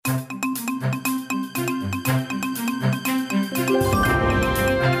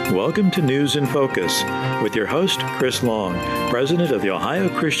welcome to News in Focus with your host, Chris Long, President of the Ohio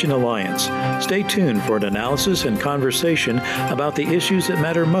Christian Alliance. Stay tuned for an analysis and conversation about the issues that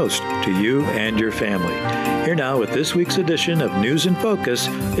matter most to you and your family. Here now with this week's edition of News in Focus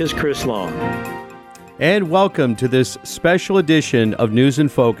is Chris Long. And welcome to this special edition of News in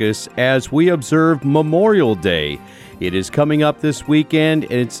Focus as we observe Memorial Day. It is coming up this weekend,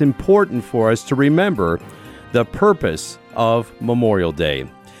 and it's important for us to remember the purpose of Memorial Day.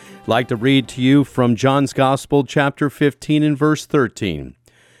 I'd like to read to you from John's Gospel, chapter 15 and verse 13.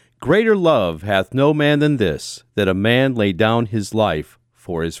 Greater love hath no man than this, that a man lay down his life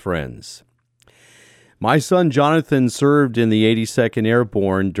for his friends. My son Jonathan served in the 82nd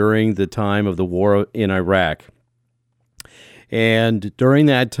Airborne during the time of the war in Iraq. And during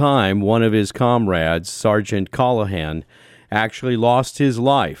that time, one of his comrades, Sergeant Callahan, actually lost his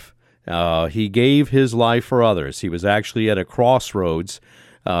life. He gave his life for others. He was actually at a crossroads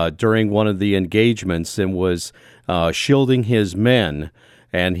during one of the engagements and was shielding his men,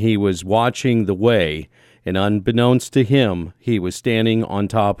 and he was watching the way, and unbeknownst to him, he was standing on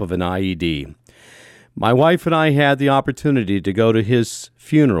top of an IED. My wife and I had the opportunity to go to his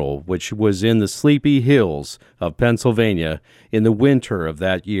funeral, which was in the Sleepy Hills of Pennsylvania in the winter of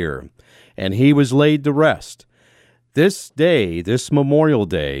that year, and he was laid to rest. This day, this Memorial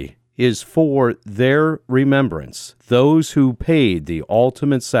Day, is for their remembrance, those who paid the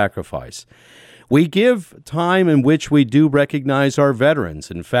ultimate sacrifice. We give time in which we do recognize our veterans.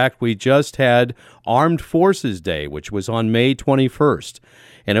 In fact, we just had Armed Forces Day, which was on May 21st.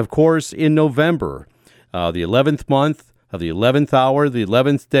 And of course, in November, the 11th month of the 11th hour, the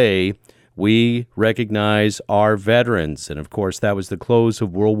 11th day, we recognize our veterans. And of course, that was the close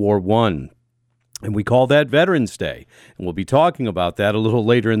of World War I. And we call that Veterans Day. And we'll be talking about that a little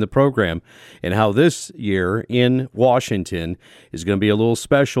later in the program and how this year in Washington is going to be a little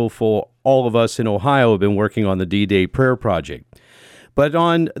special for all of us in Ohio who have been working on the D-Day Prayer Project. But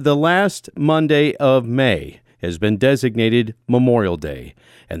on the last Monday of May has been designated Memorial Day.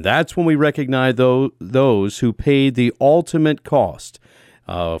 And that's when we recognize those who paid the ultimate cost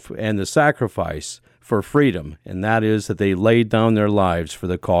and the sacrifice for freedom, and that is that they laid down their lives for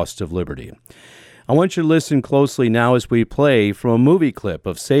the cost of liberty. I want you to listen closely now as we play from a movie clip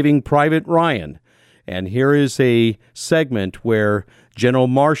of Saving Private Ryan. And here is a segment where General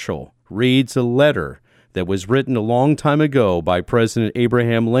Marshall reads a letter that was written a long time ago by President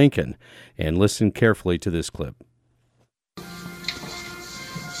Abraham Lincoln. And listen carefully to this clip.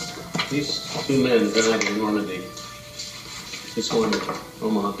 These two men died in Normandy. This one at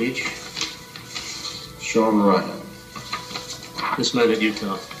Omaha Beach. Sean Ryan. This man at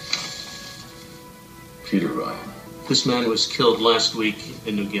Utah. Peter Ryan. This man was killed last week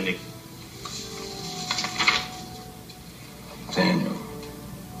in New Guinea. Daniel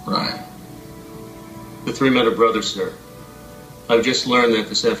Ryan. The three men are brothers, sir. I've just learned that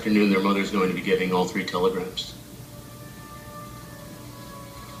this afternoon their mother's going to be getting all three telegrams.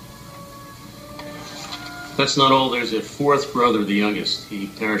 That's not all. There's a fourth brother, the youngest. He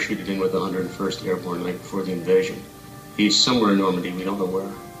parachuted in with the 101st Airborne right before the invasion. He's somewhere in Normandy. We don't know where.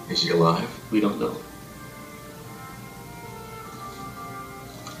 Is he alive? We don't know.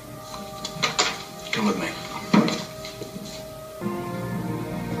 Come with me.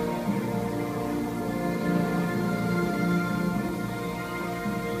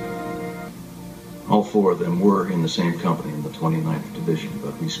 All four of them were in the same company in the 29th Division,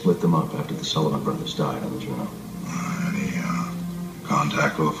 but we split them up after the Sullivan brothers died on the Juno. Any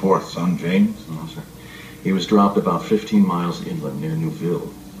contact with the fourth son, James? No, sir. He was dropped about 15 miles inland near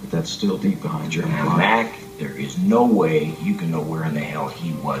Newville, but that's still deep behind German Now, lines. Mac, there is no way you can know where in the hell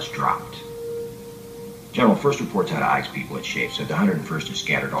he was dropped. General, first reports out of Ike's people at Shape said the 101st is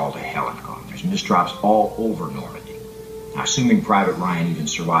scattered all to hell and gone. There's misdrops all over Normandy. Now, assuming Private Ryan even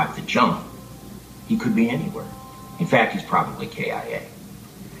survived the jump, he could be anywhere. In fact, he's probably KIA.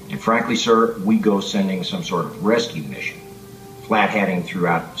 And frankly, sir, we go sending some sort of rescue mission, flat-hatting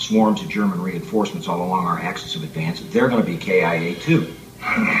throughout swarms of German reinforcements all along our axis of advance. They're going to be KIA too.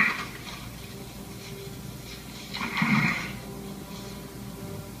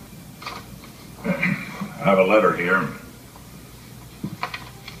 I have a letter here,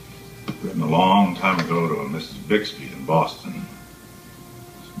 written a long time ago to a Mrs. Bixby in Boston.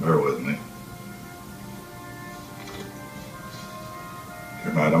 Just bear with me.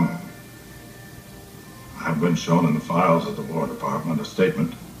 Dear Madam, I have been shown in the files of the War Department a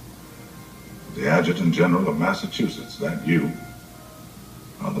statement of the Adjutant General of Massachusetts that you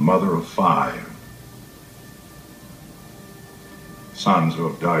are the mother of 5 sons who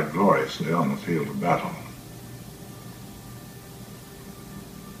have died gloriously on the field of battle.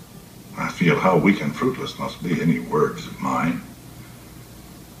 feel how weak and fruitless must be any words of mine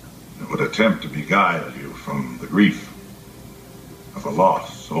that would attempt to beguile you from the grief of a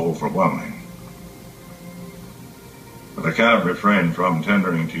loss so overwhelming. But I cannot refrain from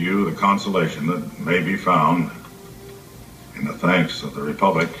tendering to you the consolation that may be found in the thanks of the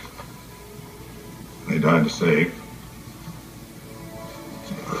Republic they died to save.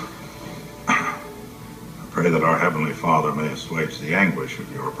 I pray that our Heavenly Father may assuage the anguish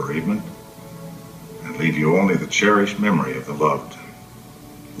of your bereavement and leave you only the cherished memory of the loved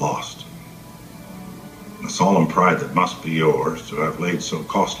and lost, and the solemn pride that must be yours to have laid so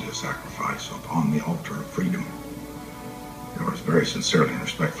costly a sacrifice upon the altar of freedom. Yours very sincerely and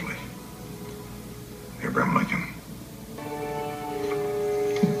respectfully, Abraham Lincoln.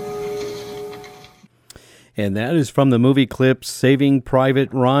 And that is from the movie clip Saving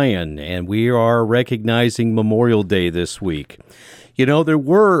Private Ryan, and we are recognizing Memorial Day this week. You know, there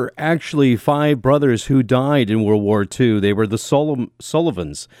were actually 5 brothers who died in World War II. They were the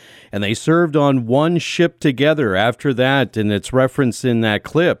Sullivans, and they served on one ship together after that, and it's referenced in that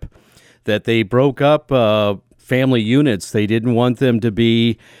clip that they broke up family units. They didn't want them to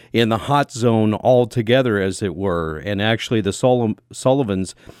be in the hot zone altogether, as it were. And actually, the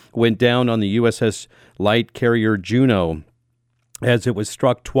Sullivans went down on the USS Light Carrier Juno as it was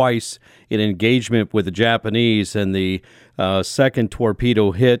struck twice in engagement with the Japanese, and the second torpedo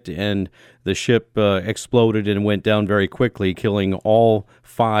hit, and the ship exploded and went down very quickly, killing all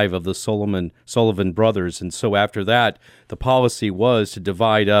 5 of the Sullivan brothers. And so after that, the policy was to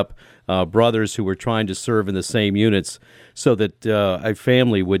divide up brothers who were trying to serve in the same units so that a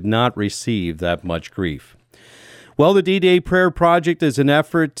family would not receive that much grief. Well, the D-Day Prayer Project is an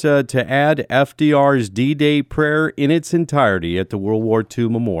effort to add FDR's D-Day prayer in its entirety at the World War II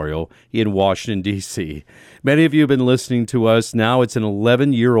Memorial in Washington, D.C. Many of you have been listening to us. Now it's an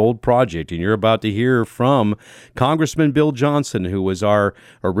 11-year-old project, and you're about to hear from Congressman Bill Johnson, who was our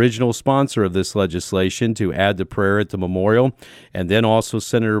original sponsor of this legislation to add the prayer at the memorial, and then also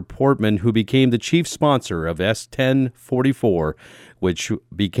Senator Portman, who became the chief sponsor of S-1044, which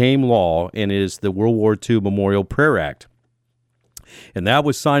became law and is the World War II Memorial Prayer Act. And that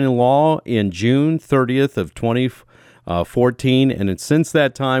was signed into law in June 30th of 2014, and since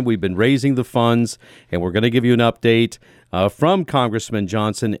that time, we've been raising the funds, and we're going to give you an update from Congressman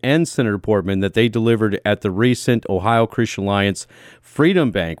Johnson and Senator Portman that they delivered at the recent Ohio Christian Alliance Freedom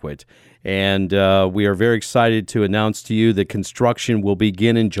Banquet. And we are very excited to announce to you that construction will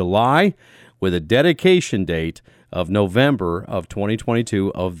begin in July with a dedication date of November of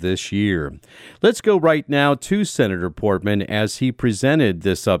 2022 of this year. Let's go right now to Senator Portman as he presented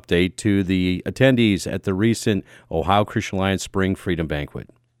this update to the attendees at the recent Ohio Christian Alliance Spring Freedom Banquet.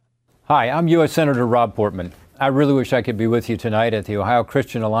 Hi, I'm U.S. Senator Rob Portman. I really wish I could be with you tonight at the Ohio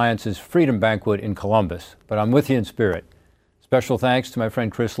Christian Alliance's Freedom Banquet in Columbus, but I'm with you in spirit. Special thanks to my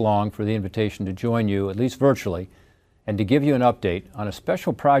friend Chris Long for the invitation to join you, at least virtually, and to give you an update on a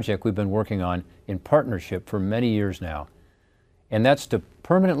special project we've been working on in partnership for many years now. And that's to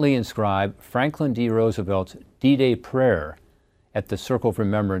permanently inscribe Franklin D. Roosevelt's D-Day prayer at the Circle of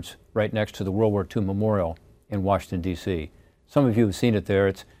Remembrance right next to the World War II Memorial in Washington, D.C. Some of you have seen it there.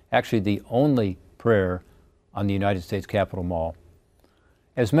 It's actually the only prayer on the United States Capitol Mall.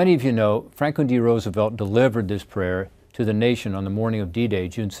 As many of you know, Franklin D. Roosevelt delivered this prayer to the nation on the morning of D-Day,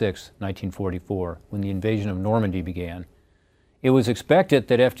 June 6, 1944, when the invasion of Normandy began. It was expected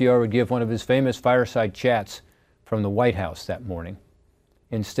that FDR would give one of his famous fireside chats from the White House that morning.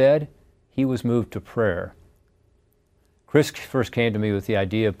 Instead, he was moved to prayer. Chris first came to me with the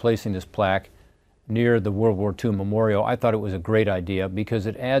idea of placing this plaque near the World War II Memorial. I thought it was a great idea because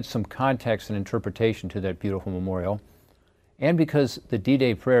it adds some context and interpretation to that beautiful memorial, and because the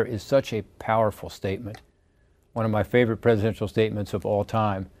D-Day prayer is such a powerful statement. One of my favorite presidential statements of all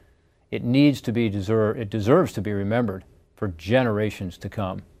time. It deserves to be remembered for generations to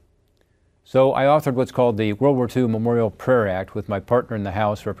come. So I authored what's called the World War II Memorial Prayer Act with my partner in the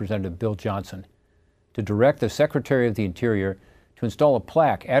House, Representative Bill Johnson, to direct the Secretary of the Interior to install a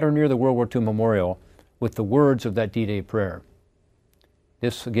plaque at or near the World War II Memorial with the words of that D-Day prayer.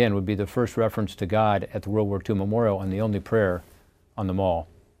 This, again, would be the first reference to God at the World War II Memorial and the only prayer on the mall.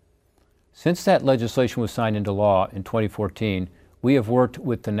 Since that legislation was signed into law in 2014, we have worked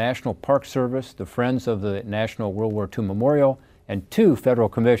with the National Park Service, the Friends of the National World War II Memorial, and 2 federal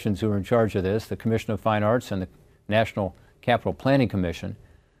commissions who are in charge of this, the Commission of Fine Arts and the National Capital Planning Commission,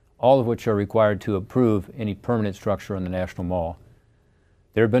 all of which are required to approve any permanent structure on the National Mall.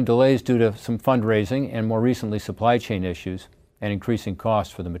 There have been delays due to some fundraising and more recently supply chain issues and increasing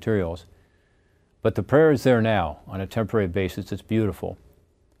costs for the materials. But the prayer is there now on a temporary basis. It's beautiful.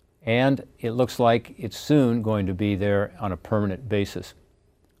 and it looks like it's soon going to be there on a permanent basis.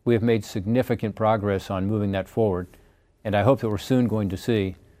 We have made significant progress on moving that forward, and I hope that we're soon going to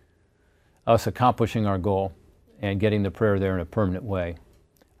see us accomplishing our goal and getting the prayer there in a permanent way.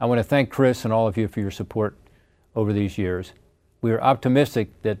 I want to thank Chris and all of you for your support over these years. We are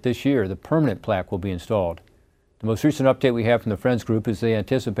optimistic that this year the permanent plaque will be installed. The most recent update we have from the Friends Group is they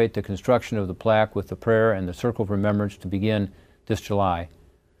anticipate the construction of the plaque with the prayer and the Circle of Remembrance to begin this July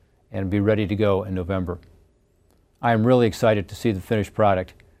and be ready to go in November. I am really excited to see the finished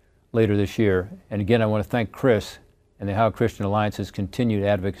product later this year. And again, I want to thank Chris and the Ohio Christian Alliance's continued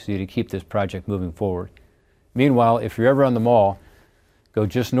advocacy to keep this project moving forward. Meanwhile, if you're ever on the mall, go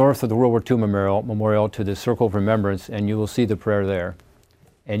just north of the World War II Memorial to the Circle of Remembrance, and you will see the prayer there.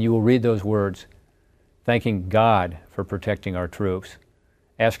 And you will read those words, thanking God for protecting our troops,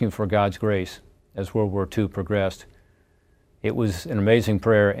 asking for God's grace as World War II progressed. It was an amazing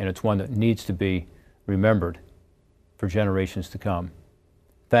prayer, and it's one that needs to be remembered for generations to come.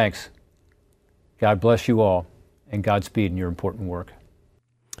 Thanks. God bless you all, and Godspeed in your important work.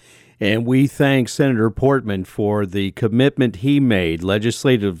 And we thank Senator Portman for the commitment he made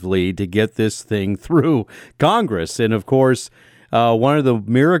legislatively to get this thing through Congress. And of course, one of the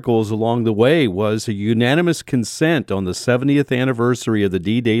miracles along the way was a unanimous consent on the 70th anniversary of the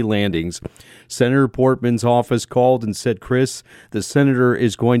D-Day landings. Senator Portman's office called and said, Chris, the senator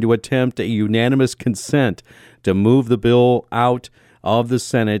is going to attempt a unanimous consent to move the bill out of the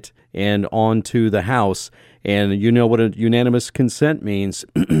Senate and onto the House. And you know what a unanimous consent means.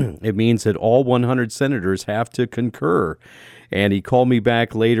 It means that all 100 senators have to concur. And he called me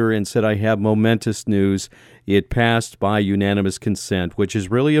back later and said, I have momentous news. It passed by unanimous consent, which is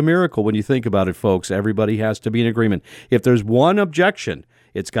really a miracle when you think about it, folks. Everybody has to be in agreement. If there's one objection,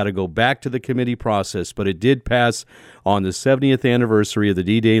 it's got to go back to the committee process. But it did pass on the 70th anniversary of the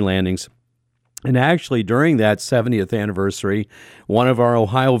D-Day landings. And actually, during that 70th anniversary, one of our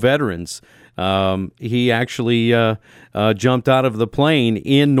Ohio veterans, he actually jumped out of the plane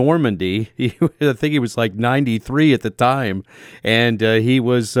in Normandy. I think he was like 93 at the time, and he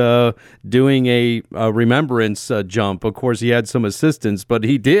was doing a remembrance jump. Of course, he had some assistance, but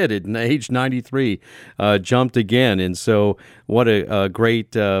he did at age 93, jumped again. And so what a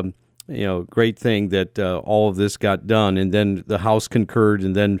great great thing that all of this got done. And then the House concurred,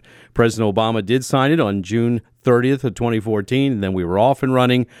 and then President Obama did sign it on June 30th of 2014, and then we were off and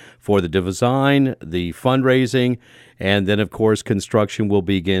running for the design, the fundraising, and then, of course, construction will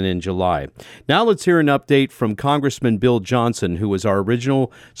begin in July. Now let's hear an update from Congressman Bill Johnson, who was our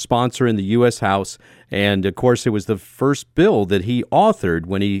original sponsor in the U.S. House, and, of course, it was the first bill that he authored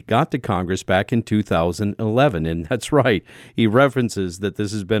when he got to Congress back in 2011, and that's right, he references that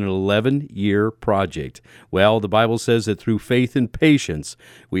this has been an 11-year project. Well, the Bible says that through faith and patience,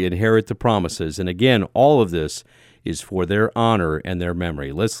 we inherit the promises, and again, all of this is for their honor and their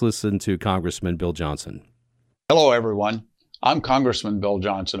memory. Let's listen to Congressman Bill Johnson. Hello, everyone. I'm Congressman Bill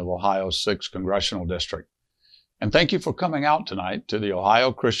Johnson of Ohio's 6th Congressional District. And thank you for coming out tonight to the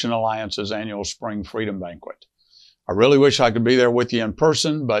Ohio Christian Alliance's annual Spring Freedom Banquet. I really wish I could be there with you in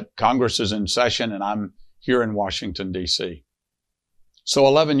person, but Congress is in session and I'm here in Washington, D.C. So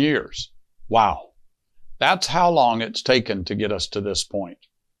 11 years. Wow. That's how long it's taken to get us to this point.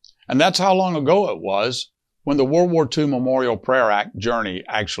 And that's how long ago it was when the World War II Memorial Prayer Act journey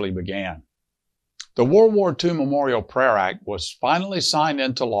actually began. The World War II Memorial Prayer Act was finally signed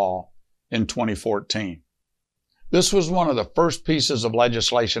into law in 2014. This was one of the first pieces of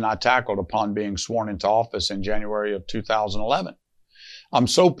legislation I tackled upon being sworn into office in January of 2011. I'm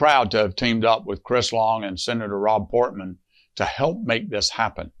so proud to have teamed up with Chris Long and Senator Rob Portman to help make this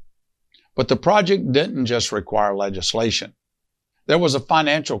happen. But the project didn't just require legislation. There was a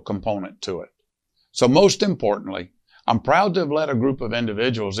financial component to it. So most importantly, I'm proud to have led a group of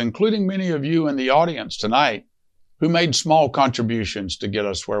individuals, including many of you in the audience tonight, who made small contributions to get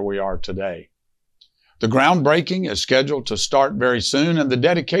us where we are today. The groundbreaking is scheduled to start very soon, and the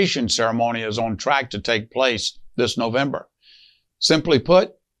dedication ceremony is on track to take place this November. Simply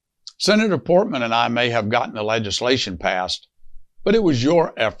put, Senator Portman and I may have gotten the legislation passed, but it was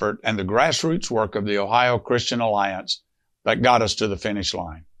your effort and the grassroots work of the Ohio Christian Alliance that got us to the finish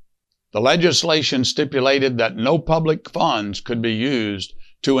line. The legislation stipulated that no public funds could be used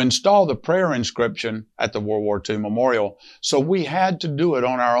to install the prayer inscription at the World War II Memorial, so we had to do it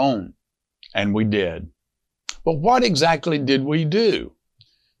on our own, and we did. But what exactly did we do?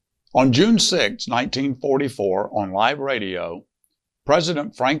 On June 6, 1944, on live radio,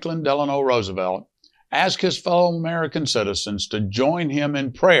 President Franklin Delano Roosevelt asked his fellow American citizens to join him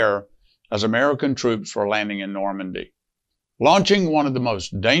in prayer as American troops were landing in Normandy. launching one of the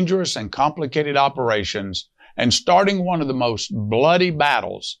most dangerous and complicated operations and starting one of the most bloody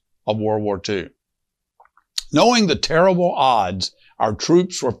battles of World War II. Knowing the terrible odds our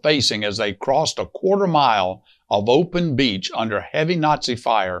troops were facing as they crossed a quarter-mile of open beach under heavy Nazi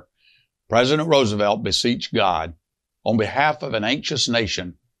fire, President Roosevelt beseeched God on behalf of an anxious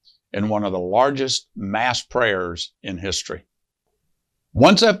nation in one of the largest mass prayers in history.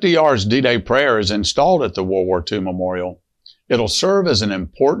 Once FDR's D-Day prayer is installed at the World War II Memorial, it'll serve as an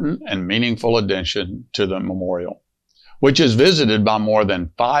important and meaningful addition to the memorial, which is visited by more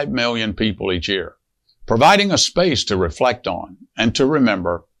than 5 million people each year, providing a space to reflect on and to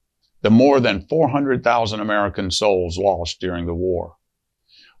remember the more than 400,000 American souls lost during the war.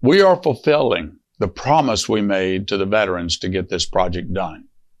 We are fulfilling the promise we made to the veterans to get this project done.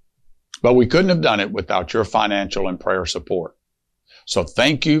 But we couldn't have done it without your financial and prayer support. So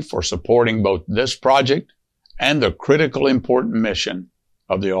thank you for supporting both this project and the critical important mission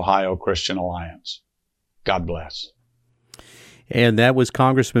of the Ohio Christian Alliance. God bless. And that was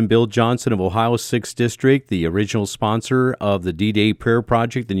Congressman Bill Johnson of Ohio's 6th District, the original sponsor of the D-Day Prayer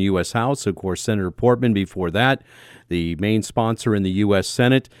Project in the U.S. House. Of course, Senator Portman before that, the main sponsor in the U.S.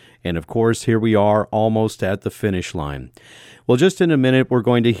 Senate. And, of course, here we are almost at the finish line. Well, just in a minute, we're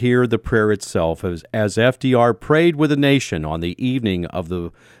going to hear the prayer itself as FDR prayed with the nation on the evening of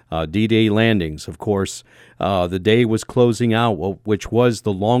the D-Day landings. Of course, the day was closing out, which was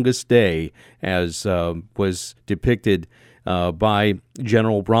the longest day, as was depicted by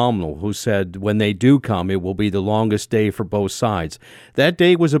General Bromwell, who said, when they do come, it will be the longest day for both sides. That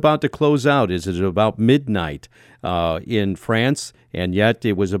day was about to close out. It was about midnight in France, and yet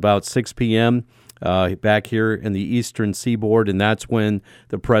it was about 6 p.m. Back here in the eastern seaboard, and that's when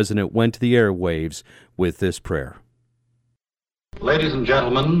the president went to the airwaves with this prayer. Ladies and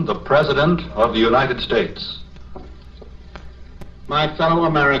gentlemen, the President of the United States. My fellow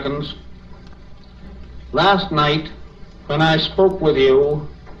Americans, last night, when I spoke with you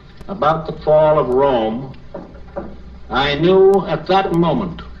about the fall of Rome, I knew at that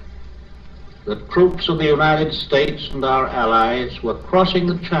moment that troops of the United States and our allies were crossing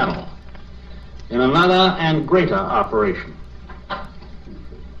the Channel in another and greater operation.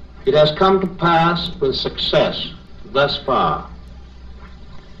 It has come to pass with success thus far.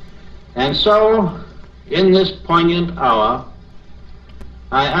 And so, in this poignant hour,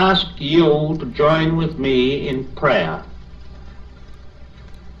 I ask you to join with me in prayer.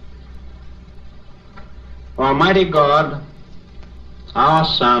 Almighty God, our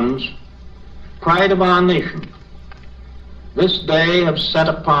sons, pride of our nation, this day have set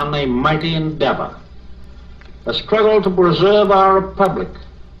upon a mighty endeavor, a struggle to preserve our republic,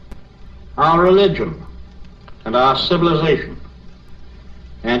 our religion, and our civilization,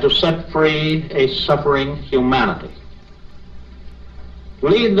 and to set free a suffering humanity.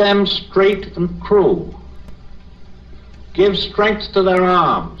 Lead them straight and true. Give strength to their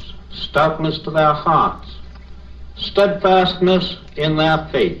arms, stoutness to their hearts, steadfastness in their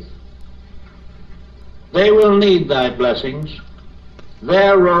faith. They will need thy blessings.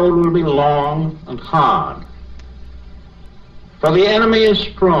 Their road will be long and hard. For the enemy is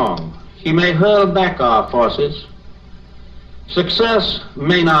strong. He may hurl back our forces. Success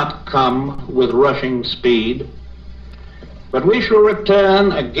may not come with rushing speed, but we shall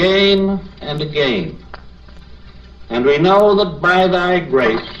return again and again. And we know that by thy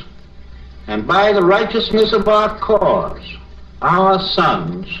grace and by the righteousness of our cause, our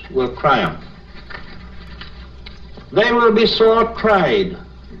sons will triumph. They will be sore tried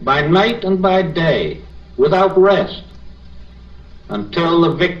by night and by day, without rest, until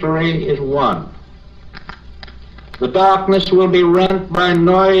the victory is won. The darkness will be rent by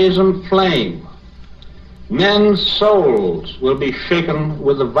noise and flame. Men's souls will be shaken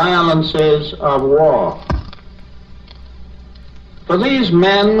with the violences of war. For these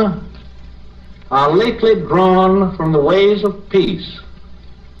men are lately drawn from the ways of peace.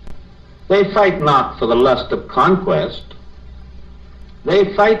 They fight not for the lust of conquest.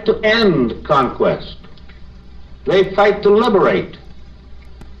 They fight to end conquest. They fight to liberate.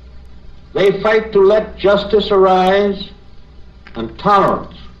 They fight to let justice arise and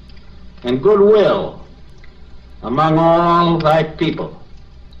tolerance and goodwill among all thy people.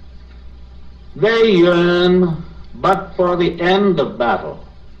 They yearn but for the end of battle,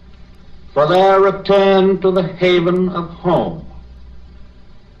 for their return to the haven of home.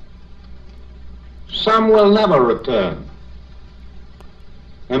 Some will never return.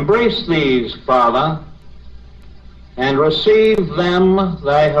 Embrace these, Father, and receive them,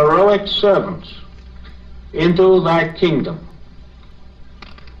 thy heroic servants, into thy kingdom.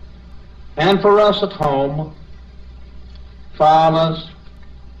 And for us at home, fathers,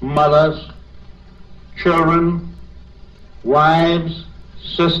 mothers, children, wives,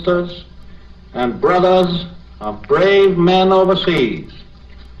 sisters, and brothers of brave men overseas,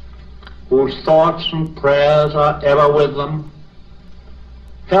 whose thoughts and prayers are ever with them.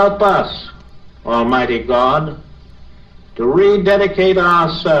 Help us, Almighty God, to rededicate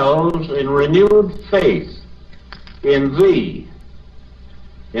ourselves in renewed faith in Thee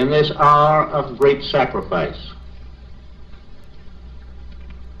in this hour of great sacrifice.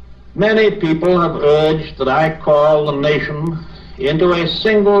 Many people have urged that I call the nation into a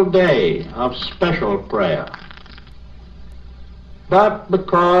single day of special prayer. But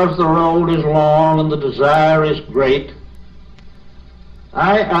because the road is long and the desire is great,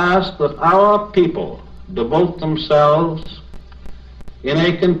 I ask that our people devote themselves in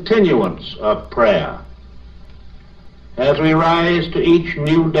a continuance of prayer as we rise to each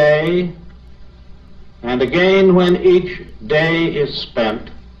new day, and again when each day is spent,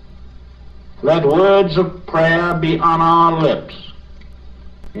 let words of prayer be on our lips,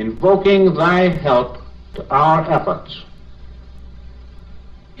 invoking Thy help to our efforts.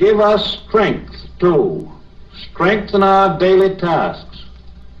 Give us strength, too, strength in our daily tasks,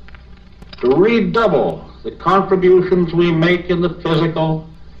 to redouble the contributions we make in the physical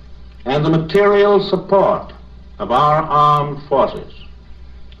and the material support of our armed forces.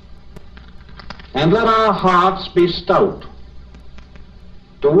 And let our hearts be stout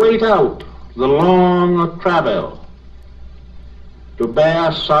to wait out the long travail, to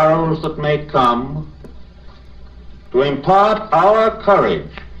bear sorrows that may come, to impart our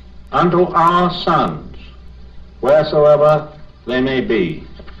courage unto our sons, wheresoever they may be.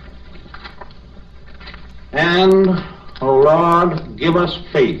 And, O Lord, give us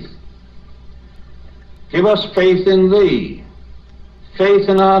faith. Give us faith in Thee, faith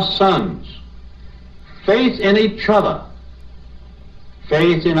in our sons, faith in each other,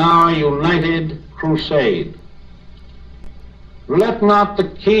 faith in our united crusade. Let not the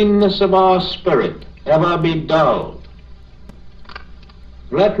keenness of our spirit ever be dulled.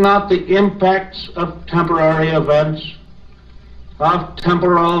 Let not the impacts of temporary events, of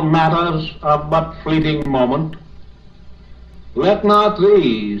temporal matters of but fleeting moment, let not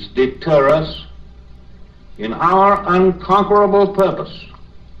these deter us in our unconquerable purpose.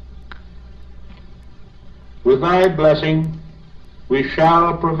 With Thy blessing, we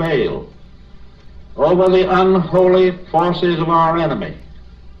shall prevail over the unholy forces of our enemy.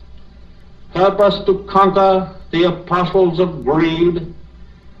 Help us to conquer the apostles of greed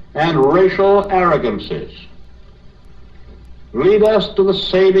and racial arrogances. Lead us to the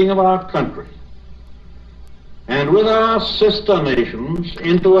saving of our country, and with our sister nations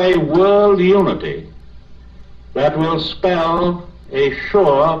into a world unity that will spell a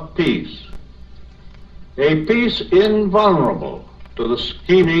sure peace, a peace invulnerable to the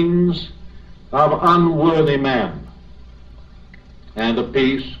schemings of unworthy men, and a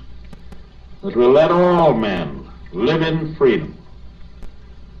peace that will let all men live in freedom,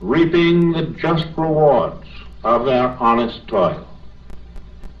 reaping the just rewards of their honest toil.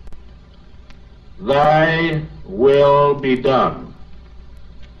 Thy will be done,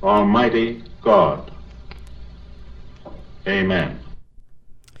 Almighty God. Amen.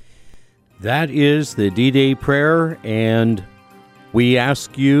 That is the D-Day prayer, and we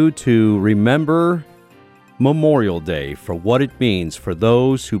ask you to remember Memorial Day for what it means for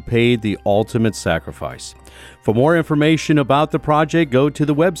those who paid the ultimate sacrifice. For more information about the project, go to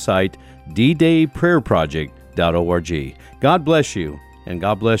the website ddayprayerproject.org. God bless you, and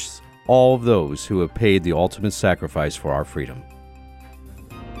God bless all of those who have paid the ultimate sacrifice for our freedom.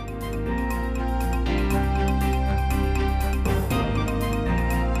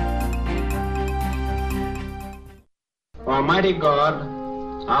 Almighty God,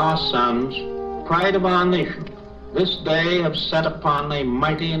 our sons, pride of our nation, this day have set upon a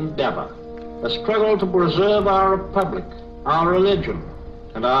mighty endeavor, a struggle to preserve our republic, our religion,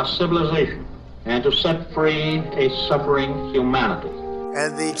 and our civilization, and to set free a suffering humanity.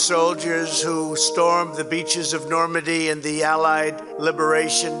 And the soldiers who stormed the beaches of Normandy and the Allied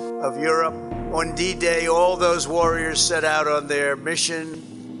liberation of Europe. On D-Day, all those warriors set out on their mission.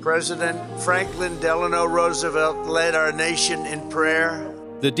 President Franklin Delano Roosevelt led our nation in prayer.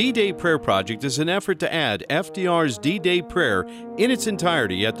 The D-Day Prayer Project is an effort to add FDR's D-Day prayer in its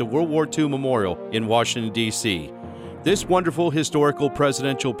entirety at the World War II Memorial in Washington, D.C. This wonderful historical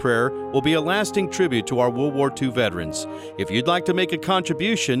presidential prayer will be a lasting tribute to our World War II veterans. If you'd like to make a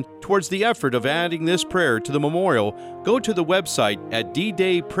contribution towards the effort of adding this prayer to the memorial, go to the website at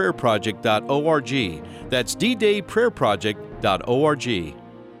ddayprayerproject.org. That's ddayprayerproject.org.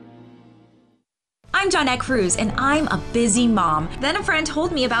 I'm Johnette Cruz, and I'm a busy mom. Then a friend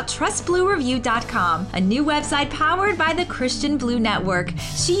told me about TrustBlueReview.com, a new website powered by the Christian Blue Network.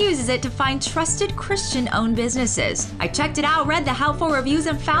 She uses it to find trusted Christian-owned businesses. I checked it out, read the helpful reviews,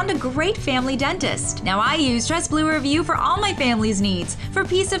 and found a great family dentist. Now I use Trust Blue Review for all my family's needs. For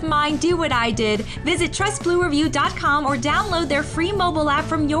peace of mind, do what I did. Visit TrustBlueReview.com or download their free mobile app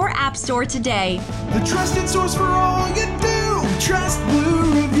from your app store today. The trusted source for all you do. Trust Blue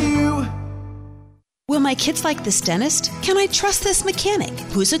Review. Will my kids like this dentist? Can I trust this mechanic?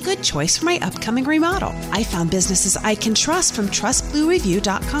 Who's a good choice for my upcoming remodel? I found businesses I can trust from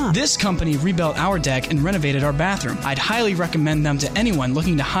TrustBlueReview.com. This company rebuilt our deck and renovated our bathroom. I'd highly recommend them to anyone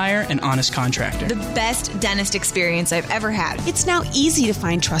looking to hire an honest contractor. The best dentist experience I've ever had. It's now easy to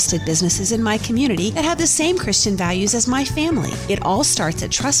find trusted businesses in my community that have the same Christian values as my family. It all starts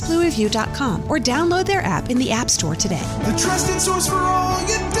at TrustBlueReview.com or download their app in the App Store today. The trusted source for all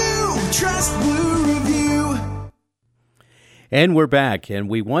you do. Trust Blue Review. And we're back, and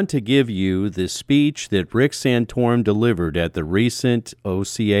we want to give you the speech that Rick Santorum delivered at the recent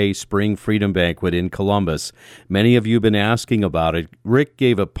OCA Spring Freedom Banquet in Columbus. Many of you have been asking about it. Rick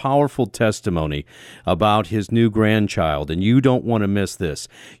gave a powerful testimony about his new grandchild, and you don't want to miss this.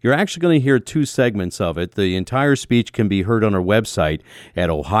 You're actually going to hear two segments of it. The entire speech can be heard on our website at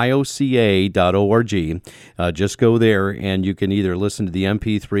ohioca.org. Just go there, and you can either listen to the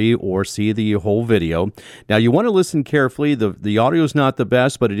MP3 or see the whole video. Now, you want to listen carefully. The audio is not the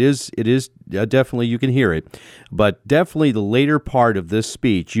best, but it is definitely, you can hear it. But definitely the later part of this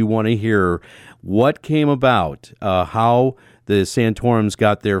speech, you want to hear what came about, how the Santorums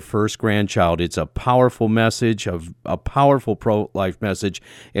got their first grandchild. It's a powerful message, a powerful pro-life message,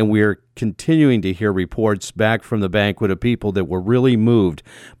 and we're continuing to hear reports back from the banquet of people that were really moved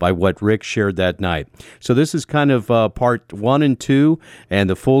by what Rick shared that night. So this is kind of part 1 and 2, and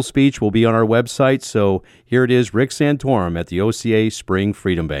the full speech will be on our website. So here it is, Rick Santorum at the OCA Spring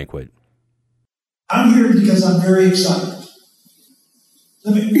Freedom Banquet. I'm here because I'm very excited.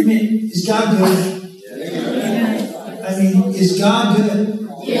 Is God good? Is God good?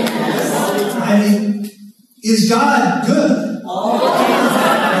 Yes. Is God good? All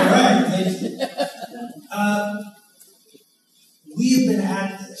right. Thank you. We have been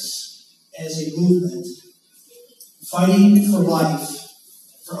at this as a movement, fighting for life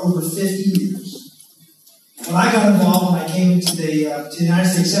for over 50 years. When I got involved, when I came to the United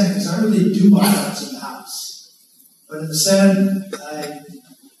States Senate, because I really didn't do much in the House, but in the Senate,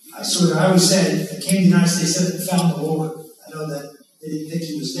 I always said, I came to the United States Senate and found the Lord. I know that they didn't think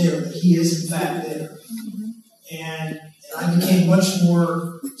he was there, but he is in fact there. And I became much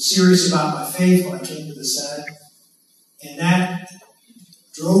more serious about my faith when I came to the Senate. And that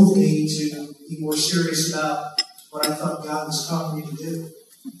drove me to be more serious about what I thought God was calling me to do.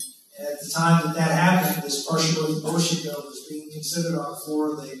 And at the time that happened, this partial birth abortion bill was being considered on the floor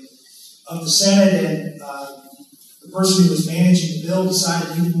of the Senate, and the person who was managing the bill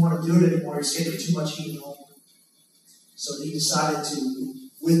decided he didn't want to do it anymore. He was getting too much heat at home. So he decided to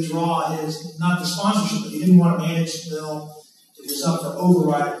withdraw not the sponsorship, but he didn't want to manage the bill. It was up for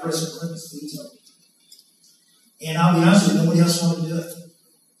override of President Clinton's veto. And I'll be honest with you, nobody else wanted to do it.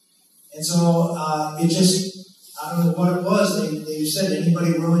 And so I don't know what it was. They said,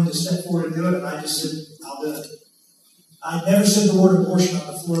 anybody willing to step forward and do it? And I just said, I'll do it. I never said the word abortion on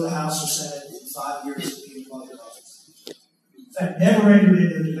the floor of the House or Senate in 5 years of being in public office. In fact, never entered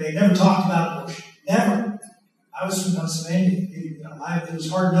into a debate, never talked about abortion. Never. I was from Pennsylvania. It was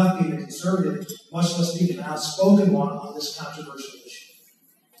hard enough being a conservative, much less being an outspoken one on this controversial issue.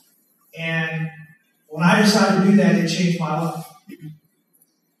 And when I decided to do that, it changed my life.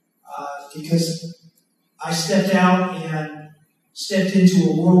 Because I stepped out and stepped into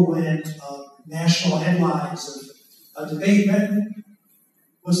a whirlwind of national headlines of debate.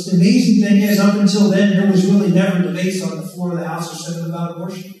 What's the amazing thing is, up until then, there was really never debates on the floor of the House or Senate about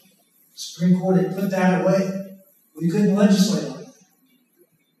abortion. The Supreme Court had put that away. We couldn't legislate on it.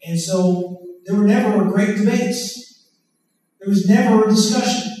 And so there were never great debates. There was never a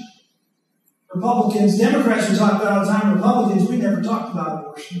discussion. Republicans, Democrats would talk about it all the time. Republicans, we never talked about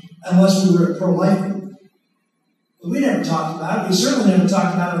abortion unless we were a pro-life group. But we never talked about it. We certainly never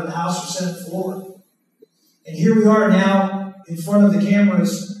talked about it on the House or Senate floor. And here we are now in front of the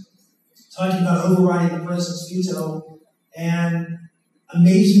cameras talking about overriding the president's veto, and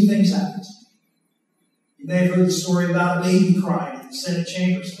amazing things happened. You may have heard the story about a baby crying in the Senate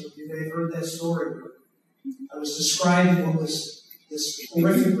chambers. You may have heard that story. I was describing what was this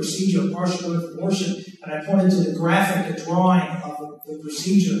horrific procedure of partial birth abortion, and I pointed to the graphic, a drawing of the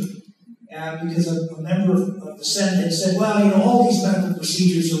procedure, because a member of the Senate had said, well, all these medical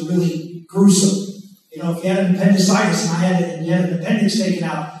procedures are really gruesome. if you had an appendicitis and you had an appendix taken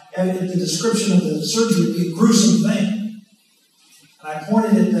out, the description of the surgery would be a gruesome thing. And I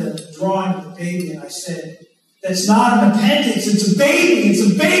pointed at the drawing of the baby and I said, that's not an appendix, it's a baby, it's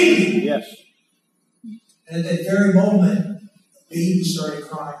a baby. Yes. And at that very moment, the baby started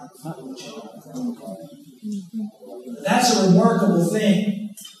crying. That's a remarkable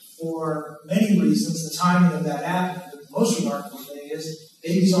thing for many reasons, the timing of that happened. But the most remarkable thing is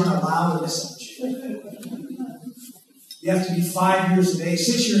babies aren't allowed in this cemetery. You have to be 5 years of age,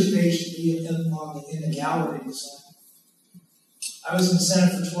 6 years of age to be in the gallery. I was in the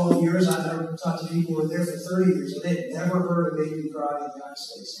Senate for 12 years. I've never talked to people who were there for 30 years, and they'd never heard a baby cry in the United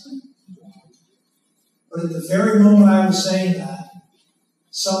States. But at the very moment I was saying that,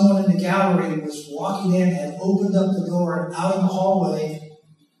 someone in the gallery was walking in and opened up the door, and out in the hallway,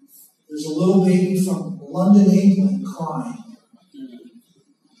 there's a little baby from London, England, crying.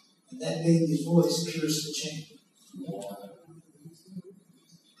 And that baby's voice pierced the chamber.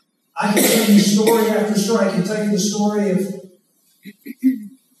 I can tell you story after story. I can tell you the story of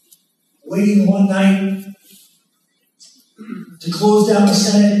waiting one night to close down the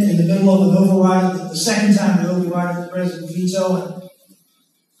Senate in the middle of an override, the second time the override of the president's veto. And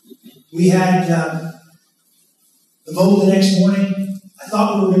we had the vote the next morning. I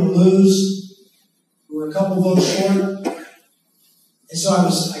thought we were going to lose. We were a couple votes short. And so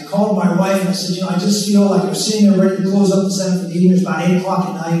I called my wife and I said, I just feel like we're sitting there ready to close up the Senate for the evening. It's about 8 o'clock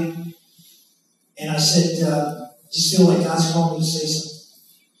at night. And I said, just feel like God's calling me to say something.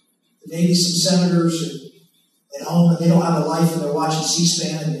 Maybe some senators are at home and they don't have a life and they're watching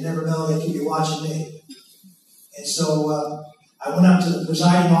C-SPAN and you never know, they could be watching me. And so I went up to the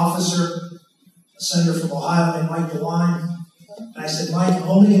presiding officer, a senator from Ohio named Mike DeWine, and I said, Mike, I'm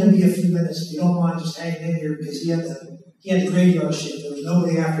only going to be a few minutes. If you don't mind just hanging in here, because he had the graveyard shift. There was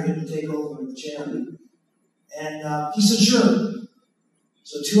nobody after him to take over in the chair. And he said, sure.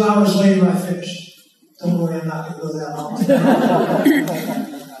 So 2 hours later, I finished. Don't worry, I'm not going to go that long.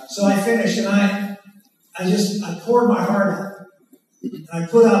 So I finished, and I poured my heart out. And I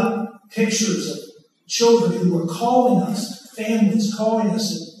put up pictures of children who were calling us, families calling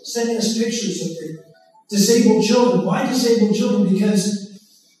us, and sending us pictures of their disabled children. Why disabled children? Because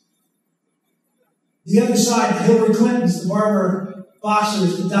the other side, the Hillary Clintons, the Barbara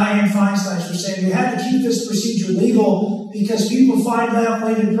Boxers, the Dianne Feinsteins were saying we have to keep this procedure legal because people find out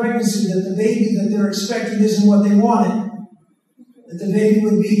late in pregnancy that the baby that they're expecting isn't what they wanted, that the baby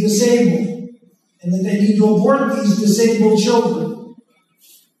would be disabled, and that they need to abort these disabled children.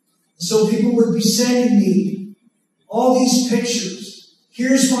 So people would be sending me all these pictures.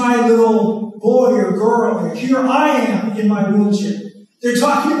 Here's my little boy or girl, and here I am in my wheelchair. They're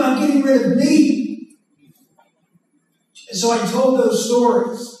talking about getting rid of me. And so I told those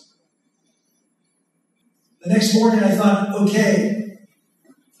stories. The next morning I thought, okay,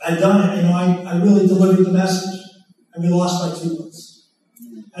 I've done it. I really delivered the message. And we lost by 2 votes.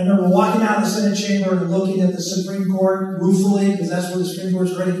 I remember walking out of the Senate chamber and looking at the Supreme Court ruefully, because that's where the Supreme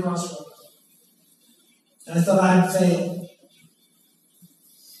Court's right across from us. And I thought I had failed.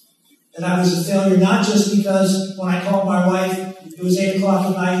 And I was a failure not just because when I called my wife, it was 8 o'clock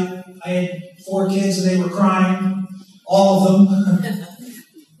at night, I had 4 kids and they were crying, all of them.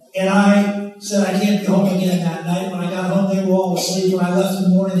 And I said I can't be home again that night. When I got home, they were all asleep. When I left in the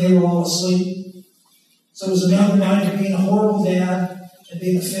morning, they were all asleep. So it was another night of being a horrible dad and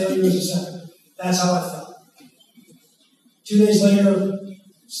being a failure as a senator. That's how I felt. 2 days later,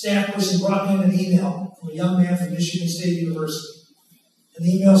 a staff person brought me an email from a young man from Michigan State University. And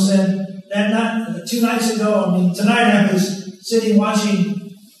the email said, that night, 2 nights ago, tonight I was sitting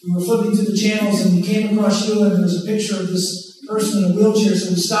watching, we were flipping through the channels and we came across you and there was a picture of this person in a wheelchair,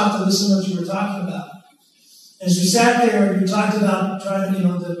 so we stopped to listen to what you were talking about. And as we sat there and we talked about trying to,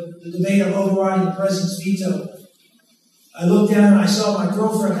 the debate of overriding the president's veto, I looked down and I saw my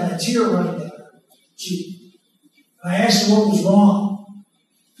girlfriend had a tear running down her cheek. And I asked her what was wrong.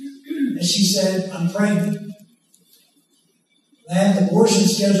 And she said, I'm pregnant. And I had an abortion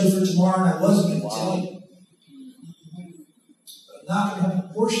scheduled for tomorrow and I wasn't going to tell you. But I'm not going to have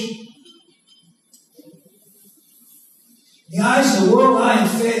an abortion. In the eyes of the world, I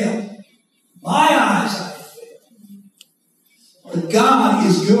have failed. My eyes, I have failed. But God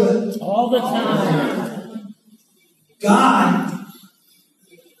is good. All the time. God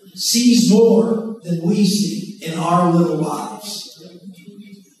sees more than we see in our little lives.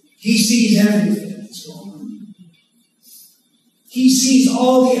 He sees everything that's going on. He sees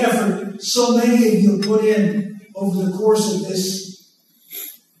all the effort so many of you have put in over the course of this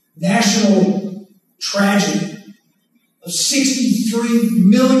national tragedy of 63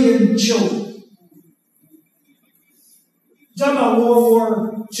 million children Talk about World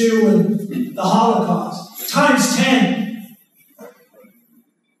War II and the Holocaust. Times 10.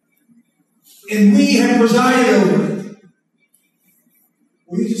 And we have presided over it.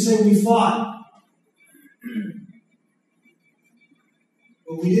 We can say we fought.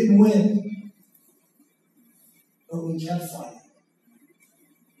 But we didn't win. But we kept fighting.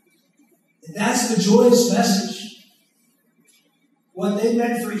 And that's the joyous message. What they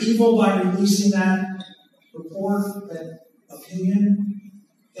meant for evil by releasing that report, that opinion,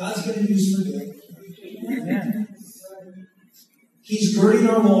 God's going to use for good. Amen. He's girding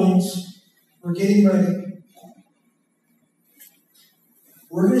our loins. We're getting ready.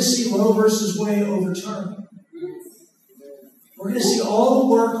 We're going to see Roe versus Wade overturned. We're going to see all the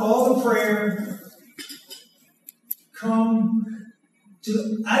work, all the prayer come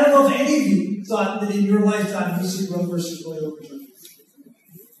to. I don't know if any of you thought that in your lifetime you'd see Roe versus Wade overturned.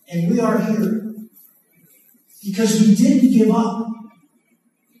 And we are here because we didn't give up.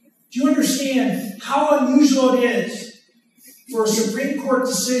 Do you understand how unusual it is for a Supreme Court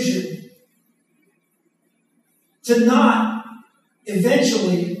decision to not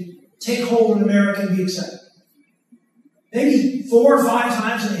eventually take hold in America and be accepted? Maybe 4 or 5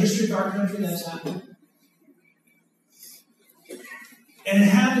 times in the history of our country that's happened. And it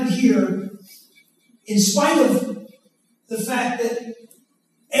happened here in spite of the fact that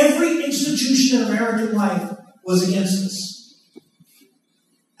every institution in American life was against us.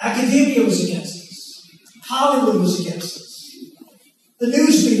 Academia was against us. Hollywood was against us. The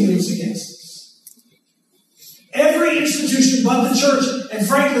news media was against us. Every institution but the church, and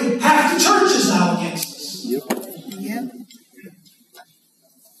frankly, half the church is now against us. Yep.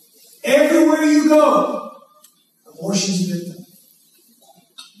 Everywhere you go, abortion's a big thing.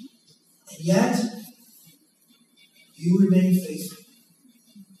 And yet, you remain faithful.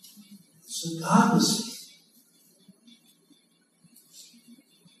 So God was faithful.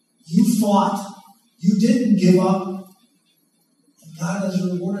 You fought. You didn't give up. And God has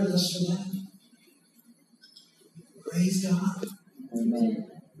rewarded us for that. Praise God. Amen.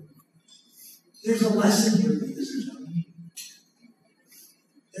 There's a lesson here, ladies and gentlemen.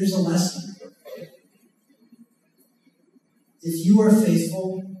 There's a lesson. If you are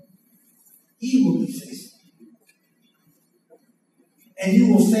faithful, He will be faithful. And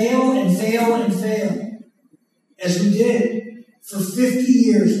you will fail and fail and fail. As we did. For 50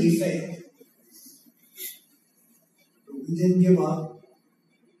 years we failed. But we didn't give up.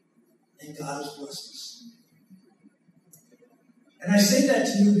 And God has blessed us. And I say that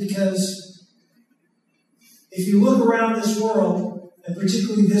to you because if you look around this world, and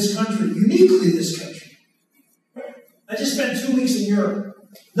particularly this country, uniquely this country, I just spent 2 weeks in Europe.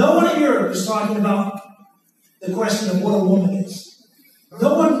 No one in Europe is talking about the question of what a woman is.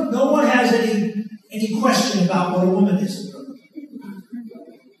 No one has any question about what a woman is.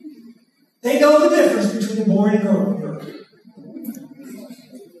 They know the difference between a boy and a girl in Europe.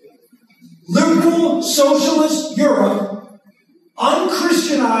 Liberal, socialist Europe,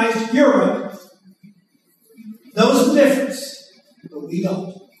 unchristianized Europe, knows the difference, but we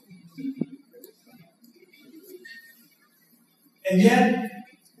don't. And yet,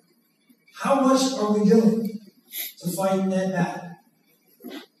 how much are we doing to fight in that battle?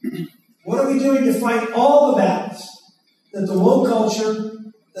 What are we doing to fight all the battles that the woke culture,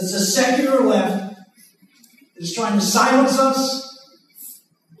 that's the secular left, is trying to silence us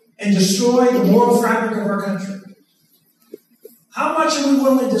and destroy the moral fabric of our country? How much are we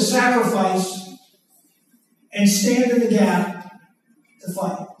willing to sacrifice and stand in the gap to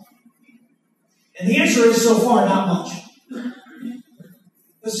fight? And the answer is, so far, not much.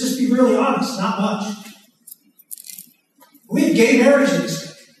 Let's just be really honest, not much. We have gay marriage in this country.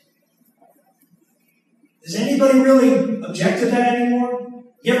 Does anybody really object to that anymore?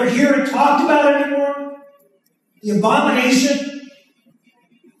 You ever hear it talked about anymore? The abomination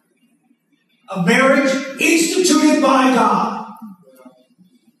of marriage instituted by God.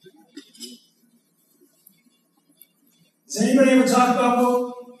 Does anybody ever talk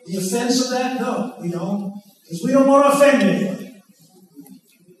about the offense of that? No, we don't. Because we don't want to offend anybody.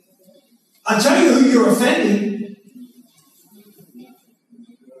 I'll tell you who you're offending.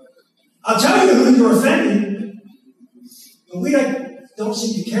 I'll tell you who you're offending. But we don't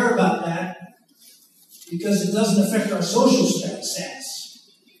seem to care about that because it doesn't affect our social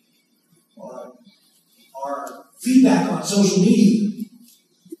stats or our feedback on social media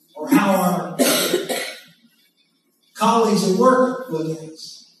or how our colleagues at work look at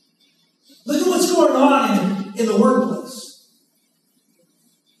us. Look at what's going on in the workplace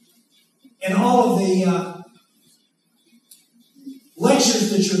and all of the lectures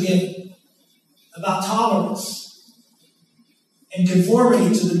that you're giving about tolerance and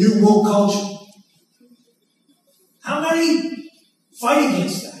conformity to the new woke culture. How many fight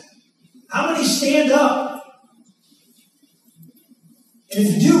against that? How many stand up? And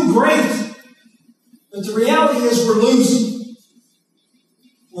if you do, great. But the reality is we're losing.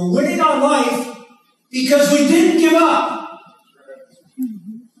 We're winning our life because we didn't give up.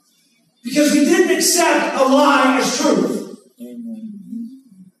 Because we didn't accept a lie as truth.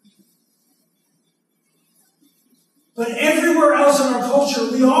 But everywhere else in our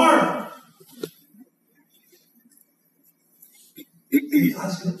culture, we are.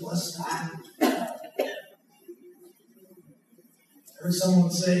 God's going to bless that. I heard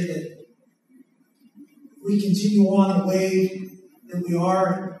someone say that if we continue on the way that we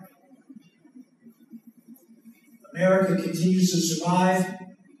are, America continues to survive,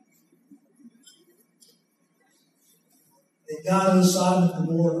 then God owes Sodom and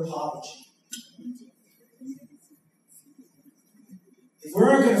Gomorrah an apology. If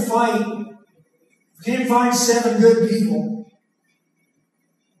we're not going to fight, we can't find 7 good people,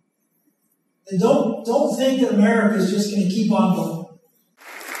 then don't think that America is just going to keep on going.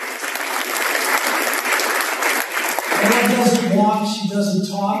 Ella doesn't walk, she doesn't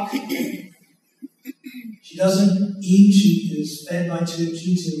talk, she doesn't eat, she is fed by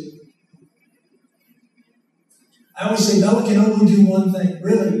G2. I always say Bella can only do one thing,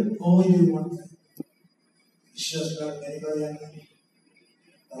 really, only do one thing. She doesn't better than anybody I know.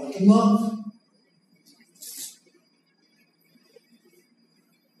 Bella can love.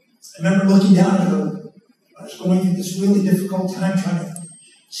 I remember looking down at her. I was going through this really difficult time trying to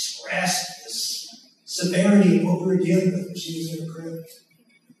grasp this severity of what we were dealing with when she was in her crib.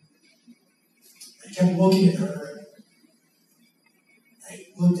 I kept looking at her. And I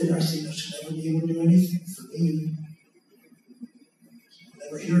looked at her. I said, she'll never be able to do anything for me. I'll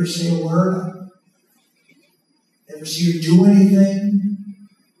never hear her say a word. Never see her do anything.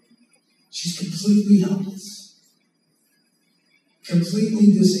 She's completely helpless.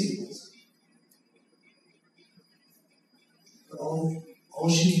 Completely disabled. But all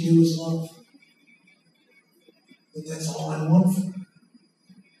she can do is love. But that's all I want from her.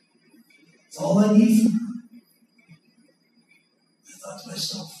 That's all I need from her. I thought to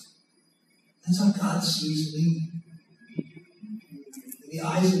myself, that's how God sees me. In the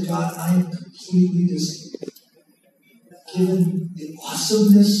eyes of God, I am completely disabled. Given the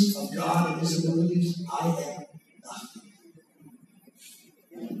awesomeness of God and His abilities, I am nothing.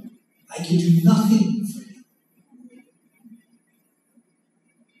 I can do nothing for Him.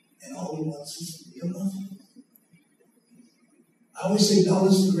 And all He wants is to be love. I always say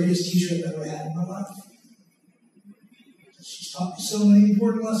Bella's the greatest teacher I've ever had in my life. She's taught me so many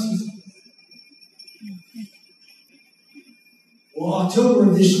important lessons. Well, October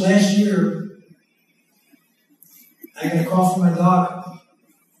of this last year, I got a call from my daughter.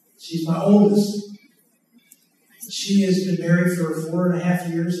 She's my oldest. She has been married for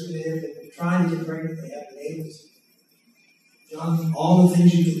 4.5 years, and they have been trying to get pregnant. They haven't been able to. Done all the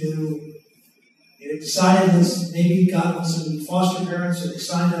things you can do. They decided that maybe God wants them to be foster parents, so they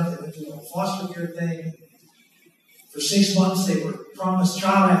signed up. They went through the whole foster care thing. For 6 months, they were promised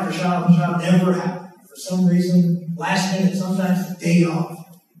child after child, and child never happened. For some reason, last minute, sometimes the day off,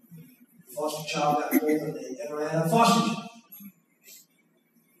 the foster child got pulled, and they never had a foster child.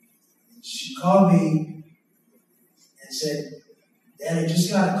 She called me and said, Dad, I just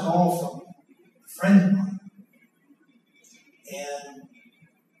got a call from a friend of mine. And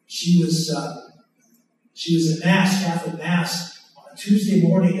she was at Mass, Catholic Mass, on a Tuesday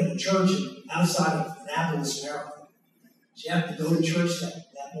morning at a church outside of Annapolis, Maryland. She happened to go to church that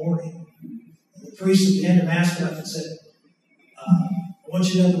morning. And the priest at the end of Mass got up and said, I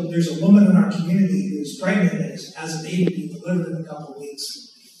want you to know that there's a woman in our community who is pregnant and has a baby being delivered in a couple of weeks.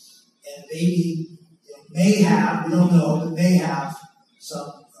 And the baby may have, we don't know, but may have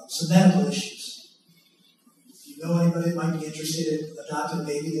some medical issues. If you know anybody that might be interested in adopting a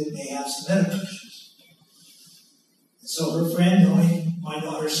baby that may have some medical issues. And so her friend, knowing my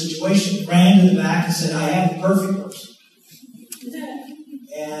daughter's situation, ran to the back and said, I have the perfect person.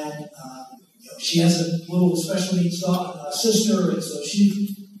 And she has a little special needs sister, and so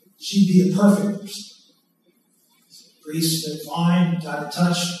she'd be a perfect person. So the priest said, fine, got in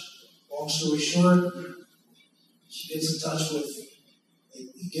touch. Long story short, she gets in touch with, they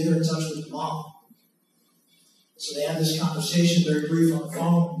get her in touch with the mom. So they have this conversation, very brief on the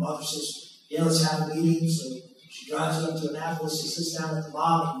phone. The mother says, yeah, let's have a meeting. So she drives up to Annapolis, she sits down with the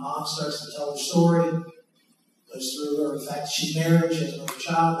mom, and the mom starts to tell her story. Goes through her, in fact, she's married, she has another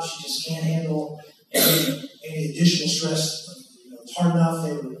child, but she just can't handle any additional stress. It's hard enough.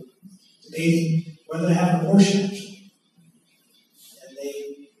 They were debating whether to have an abortion, actually.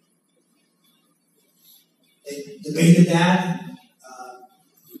 debated that.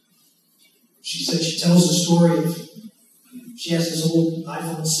 She said she tells the story of, she has this old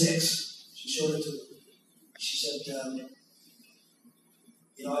iPhone 6. She showed it to her. She said,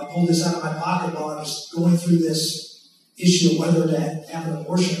 I pulled this out of my pocket while I was going through this issue of whether to have an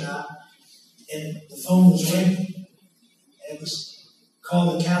abortion or not, and the phone was ringing. And it was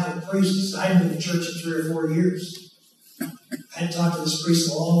called a Catholic priest. I hadn't been to church in 3 or 4 years. I hadn't talked to this priest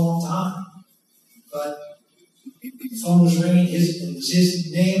in a long, long time. But the phone was ringing. It was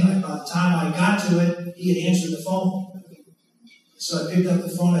his name. By the time I got to it, he had answered the phone. So I picked up the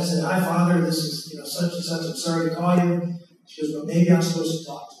phone. I said, "Hi, Father. This is such and such. I'm sorry to call you." She goes, "Well, maybe I'm supposed to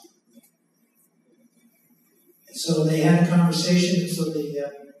talk to you." And so they had a conversation. And so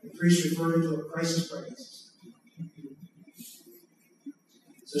the priest referred her to a crisis pregnancy.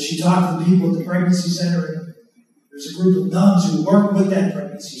 So she talked to the people at the pregnancy center, and there's a group of nuns who work with that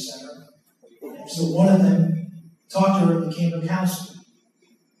pregnancy center. And so one of them talked to her and became a counselor.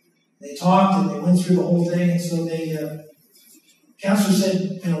 They talked and they went through the whole thing, and so the counselor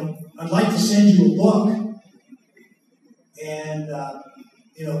said, "I'd like to send you a book, and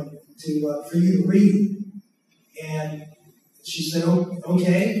for you to read." And she said, "Oh,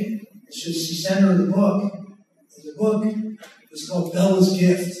 okay." And she sent her the book, and the book was called Bella's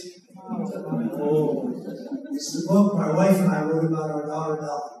Gift. It's the book my wife and I wrote about our daughter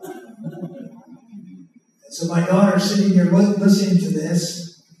Bella. And so my daughter's sitting there listening to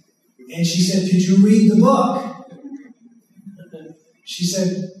this, and she said, "Did you read the book?" She said,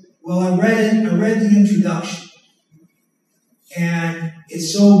 "Well, I read it. I read the introduction. And it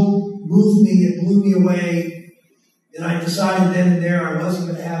so moved me, it blew me away, that I decided then and there I wasn't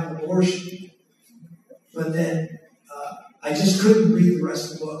going to have an abortion. But then I just couldn't read the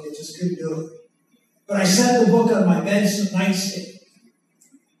rest of the book. I just couldn't do it. But I set the book on my nightstand.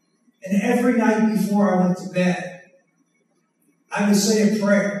 And every night before I went to bed, I would say a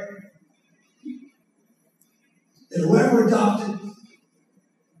prayer that whoever adopted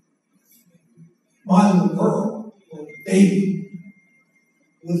my little girl or baby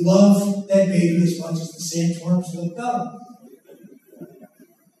would love that baby as much as the sandworms love God."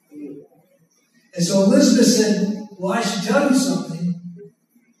 And so Elizabeth said, "Well, I should tell you something.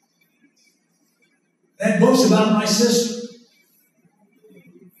 That book's about my sister."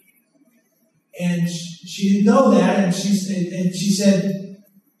 And she didn't know that, and she said,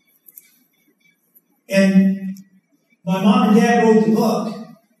 "And my mom and dad wrote the book,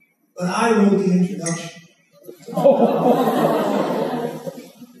 but I wrote the introduction."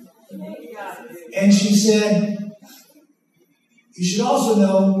 And she said, "You should also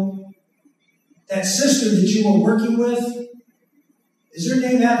know that sister that you were working with, is her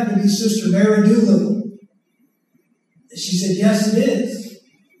name happen to be Sister Mary Doolittle?" And she said, "Yes, it is."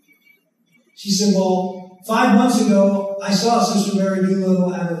 She said, "Well, 5 months ago, I saw Sister Mary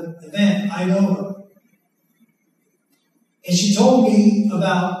Doolittle at an event. I know her. And she told me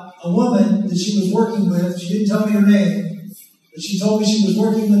about a woman that she was working with. She didn't tell me her name, but she told me she was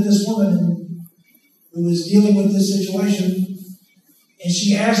working with this woman who was dealing with this situation. And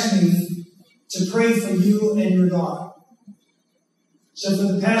she asked me to pray for you and your daughter. So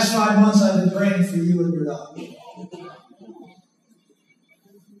for the past 5 months, I've been praying for you and your daughter."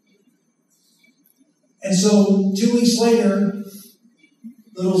 And so 2 weeks later,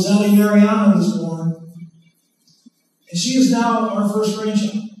 little Zelly Mariana was born. And she is now our first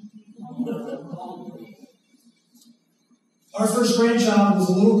grandchild. Our first grandchild was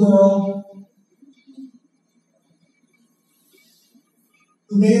a little girl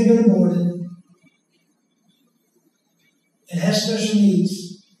who may have been aborted and has special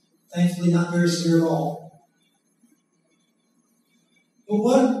needs, thankfully not very severe at all. But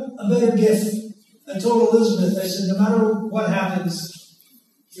what a better gift. I told Elizabeth, I said, no matter what happens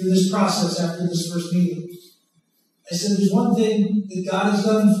through this process after this first meeting, I said, there's one thing that God has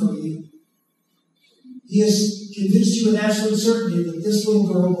done for you. He has convinced you with absolute certainty that this little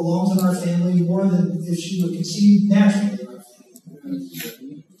girl belongs in our family more than if she were conceived naturally in our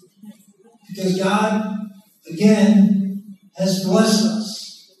family. Because God, again, has blessed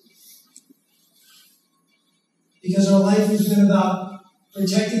us. Because our life has been about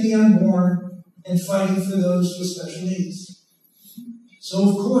protecting the unborn and fighting for those with special needs. So,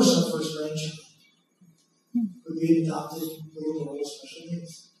 of course, our first grandchild would be an adopted little girl with special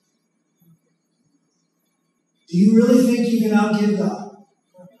needs. Do you really think you can outgive God?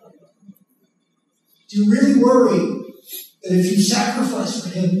 Do you really worry that if you sacrifice for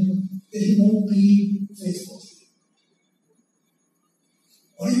Him, that He won't be faithful to you?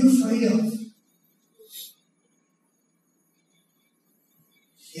 What are you afraid of?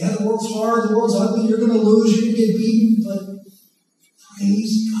 Yeah, the world world's hard, the world's ugly, you're going to lose, you're going to get beaten, but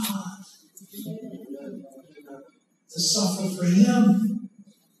praise God. To suffer for Him.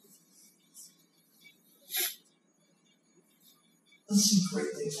 Let's see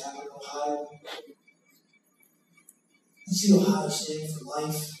great things happen in Ohio. Let's see Ohio stand for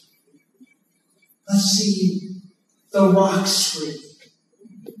life. Let's see the rocks scream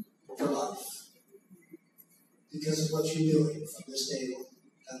for life. Because of what you're doing from this day on.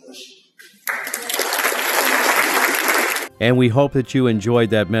 God bless you. And we hope that you enjoyed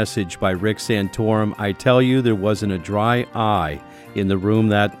that message by Rick Santorum. I tell you, there wasn't a dry eye in the room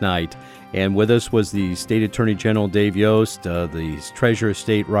that night. And with us was the State Attorney General Dave Yost, the Treasurer of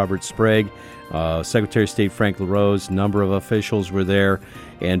State Robert Sprague, Secretary of State Frank LaRose. A number of officials were there,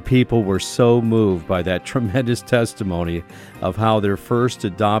 and people were so moved by that tremendous testimony of how their first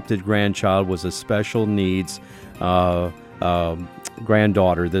adopted grandchild was a special needs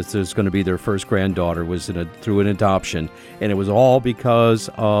granddaughter. This is going to be their first granddaughter, was through an adoption, and it was all because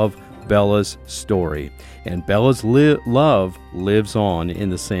of Bella's story. And Bella's love lives on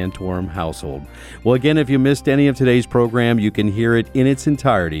in the Santorum household. Well, again, if you missed any of today's program, you can hear it in its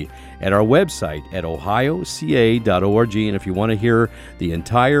entirety at our website at ohioca.org. And if you want to hear the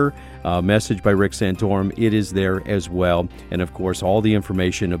entire message by Rick Santorum, it is there as well. And, of course, all the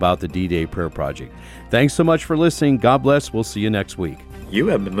information about the D-Day Prayer Project. Thanks so much for listening. God bless. We'll see you next week. You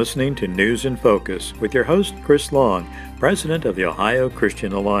have been listening to News in Focus with your host, Chris Long, President of the Ohio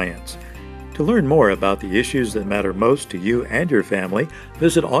Christian Alliance. To learn more about the issues that matter most to you and your family,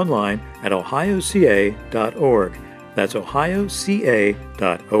 visit online at ohioca.org. That's ohioca.org.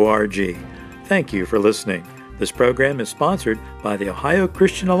 Thank you for listening. This program is sponsored by the Ohio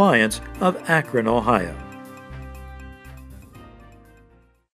Christian Alliance of Akron, Ohio.